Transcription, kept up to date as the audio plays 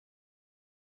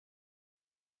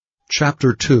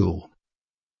Chapter 2.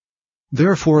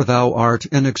 Therefore thou art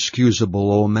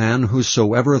inexcusable, O man,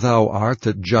 whosoever thou art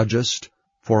that judgest,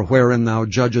 for wherein thou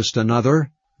judgest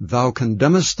another, thou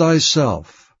condemnest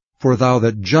thyself, for thou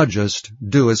that judgest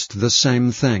doest the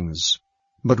same things.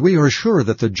 But we are sure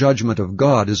that the judgment of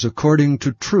God is according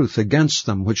to truth against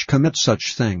them which commit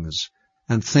such things.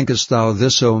 And thinkest thou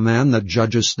this, O man, that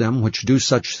judgest them which do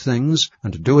such things,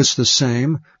 and doest the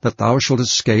same, that thou shalt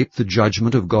escape the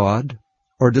judgment of God?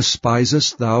 Or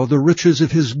despisest thou the riches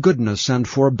of his goodness and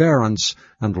forbearance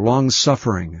and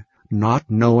long-suffering, not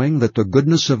knowing that the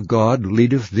goodness of God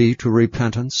leadeth thee to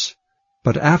repentance?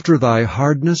 But after thy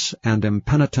hardness and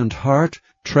impenitent heart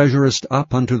treasurest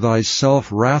up unto thyself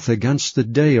wrath against the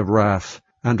day of wrath,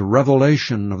 and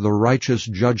revelation of the righteous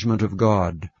judgment of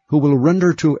God, who will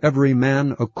render to every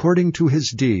man according to his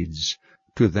deeds,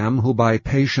 to them who by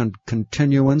patient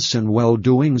continuance in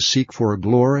well-doing seek for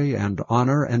glory and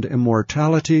honor and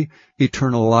immortality,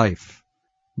 eternal life.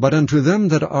 But unto them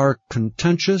that are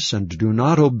contentious and do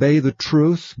not obey the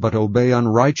truth, but obey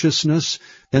unrighteousness,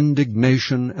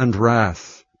 indignation and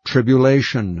wrath,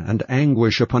 tribulation and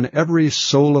anguish upon every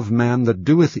soul of man that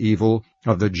doeth evil,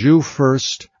 of the Jew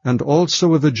first, and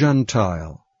also of the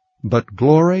Gentile. But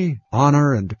glory,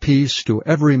 honor, and peace to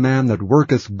every man that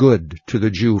worketh good, to the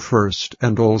Jew first,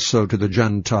 and also to the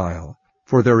Gentile.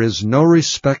 For there is no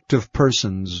respect of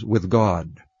persons with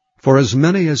God. For as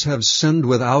many as have sinned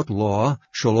without law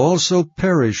shall also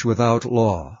perish without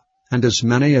law, and as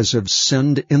many as have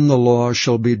sinned in the law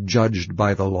shall be judged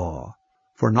by the law.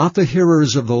 For not the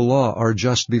hearers of the law are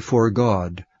just before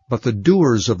God, but the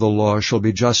doers of the law shall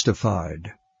be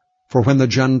justified. For when the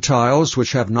Gentiles,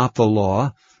 which have not the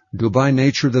law, do by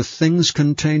nature the things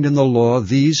contained in the law,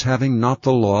 these, having not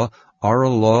the law, are a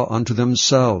law unto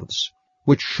themselves,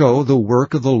 which show the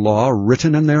work of the law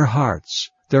written in their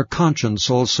hearts, their conscience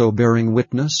also bearing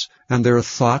witness, and their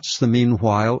thoughts the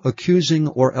meanwhile accusing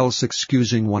or else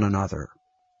excusing one another.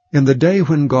 In the day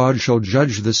when God shall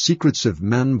judge the secrets of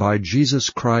men by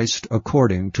Jesus Christ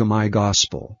according to my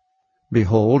gospel.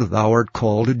 Behold, thou art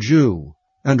called a Jew,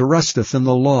 and resteth in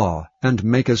the law, and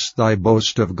makest thy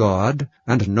boast of God,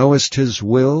 and knowest his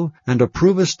will, and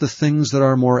approvest the things that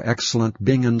are more excellent,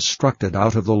 being instructed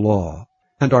out of the law,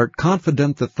 and art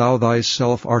confident that thou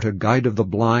thyself art a guide of the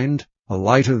blind, a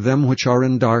light of them which are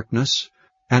in darkness,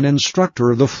 an instructor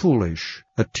of the foolish,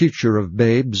 a teacher of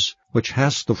babes, which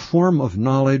hast the form of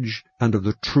knowledge and of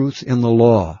the truth in the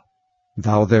law.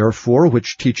 Thou therefore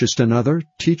which teachest another,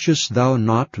 teachest thou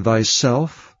not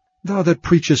thyself? Thou that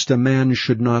preachest a man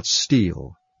should not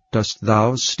steal, dost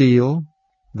thou steal?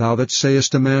 Thou that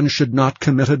sayest a man should not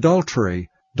commit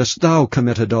adultery, dost thou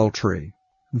commit adultery?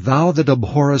 Thou that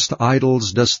abhorrest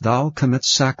idols, dost thou commit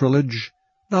sacrilege?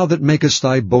 Thou that makest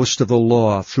thy boast of the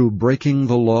law, through breaking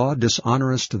the law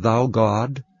dishonorest thou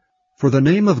God? For the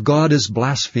name of God is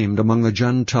blasphemed among the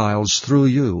Gentiles through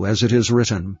you, as it is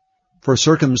written, For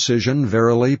circumcision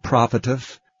verily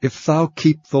profiteth, if thou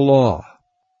keep the law.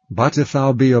 But if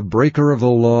thou be a breaker of the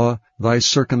law, thy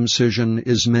circumcision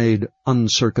is made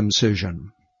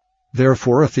uncircumcision.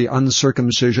 Therefore, if the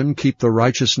uncircumcision keep the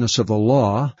righteousness of the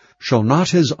law, shall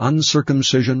not his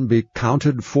uncircumcision be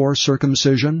counted for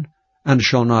circumcision? And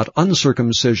shall not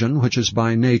uncircumcision, which is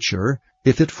by nature,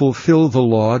 if it fulfill the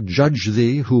law, judge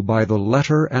thee, who by the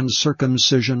letter and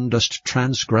circumcision dost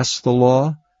transgress the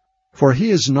law? For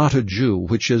he is not a Jew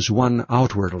which is one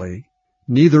outwardly,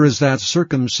 neither is that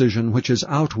circumcision which is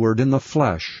outward in the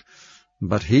flesh,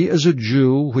 but he is a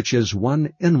Jew which is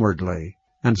one inwardly,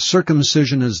 and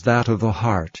circumcision is that of the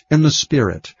heart, in the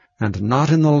spirit, and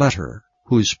not in the letter,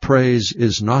 whose praise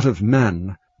is not of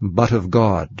men, but of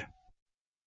God.